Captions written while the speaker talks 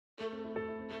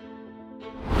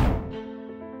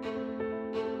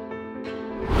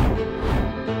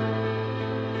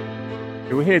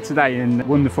We're here today in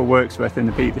wonderful Worksworth in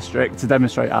the Peak District to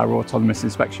demonstrate our autonomous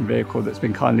inspection vehicle that's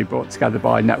been kindly brought together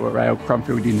by Network Rail,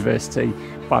 Cranfield University,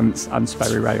 Bance and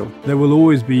Sperry Rail. There will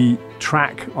always be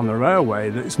track on the railway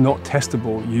that is not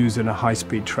testable used in a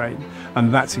high-speed train,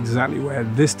 and that's exactly where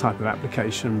this type of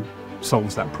application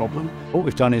solves that problem. What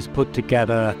we've done is put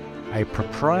together a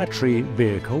proprietary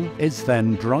vehicle. It's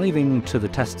then driving to the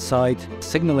test site,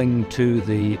 signalling to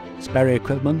the Sperry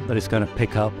equipment that it's going to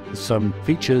pick up some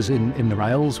features in the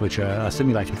rails which are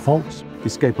simulated faults.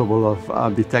 It's capable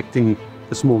of detecting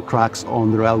the small cracks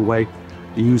on the railway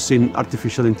using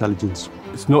artificial intelligence.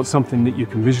 It's not something that you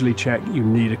can visually check. You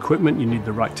need equipment, you need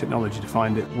the right technology to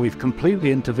find it. We've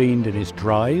completely intervened in his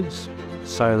drives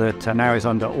so that now he's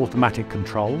under automatic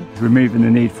control. Removing the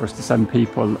need for us to send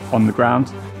people on the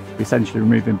ground, essentially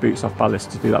removing boots off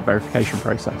ballast to do that verification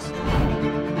process.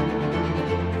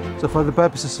 So for the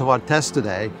purposes of our test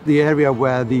today, the area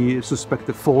where the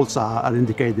suspected faults are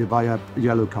indicated by a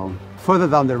yellow cone. Further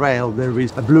down the rail, there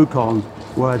is a blue cone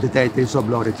where the data is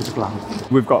uploaded to the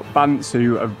cloud. We've got Bance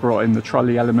who have brought in the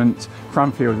trolley element.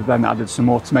 Cranfield have then added some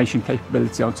automation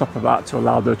capability on top of that to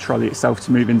allow the trolley itself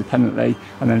to move independently.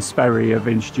 And then Sperry have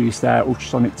introduced their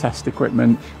ultrasonic test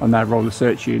equipment and their roller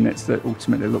search units that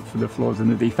ultimately look for the flaws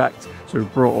and the defect. So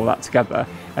we've brought all that together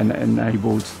and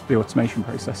enabled the automation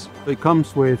process. It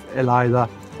comes with a LiDAR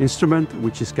instrument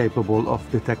which is capable of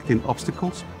detecting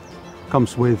obstacles.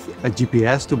 Comes with a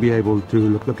GPS to be able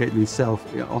to locate itself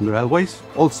on the railways.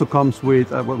 Also comes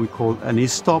with what we call an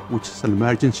e-stop, which is an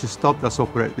emergency stop that's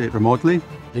operated remotely.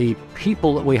 The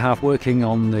people that we have working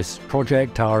on this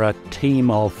project are a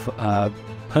team of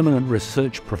permanent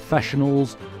research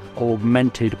professionals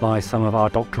augmented by some of our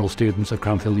doctoral students at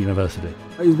Cranfield University.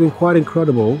 It's been quite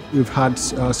incredible. We've had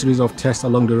a series of tests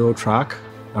along the rail track,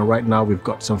 and right now we've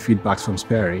got some feedbacks from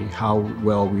Sperry, how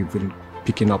well we've been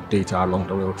picking up data along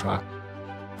the rail track.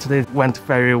 Today went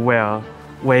very well.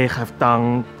 We have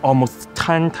done almost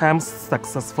 10 times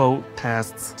successful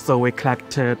tests, so we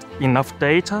collected enough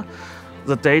data.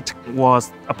 The data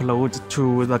was uploaded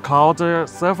to the cloud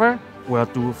server. We'll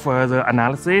do further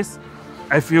analysis.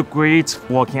 I feel great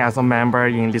working as a member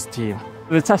in this team.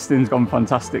 The testing's gone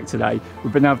fantastic today.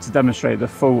 We've been able to demonstrate the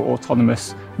full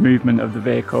autonomous movement of the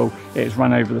vehicle. It's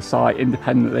run over the site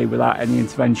independently without any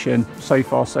intervention. So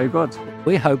far, so good.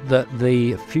 We hope that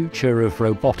the future of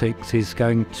robotics is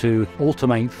going to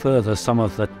automate further some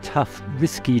of the tough,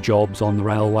 risky jobs on the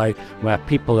railway where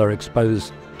people are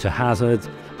exposed to hazards,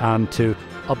 and to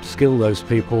upskill those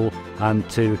people and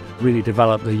to really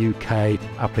develop the UK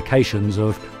applications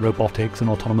of robotics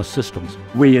and autonomous systems.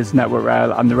 We as Network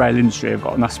Rail and the rail industry have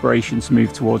got an aspiration to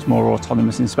move towards more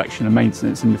autonomous inspection and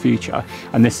maintenance in the future,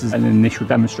 and this is an initial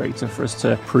demonstrator for us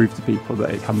to prove to people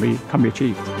that it can be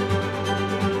achieved.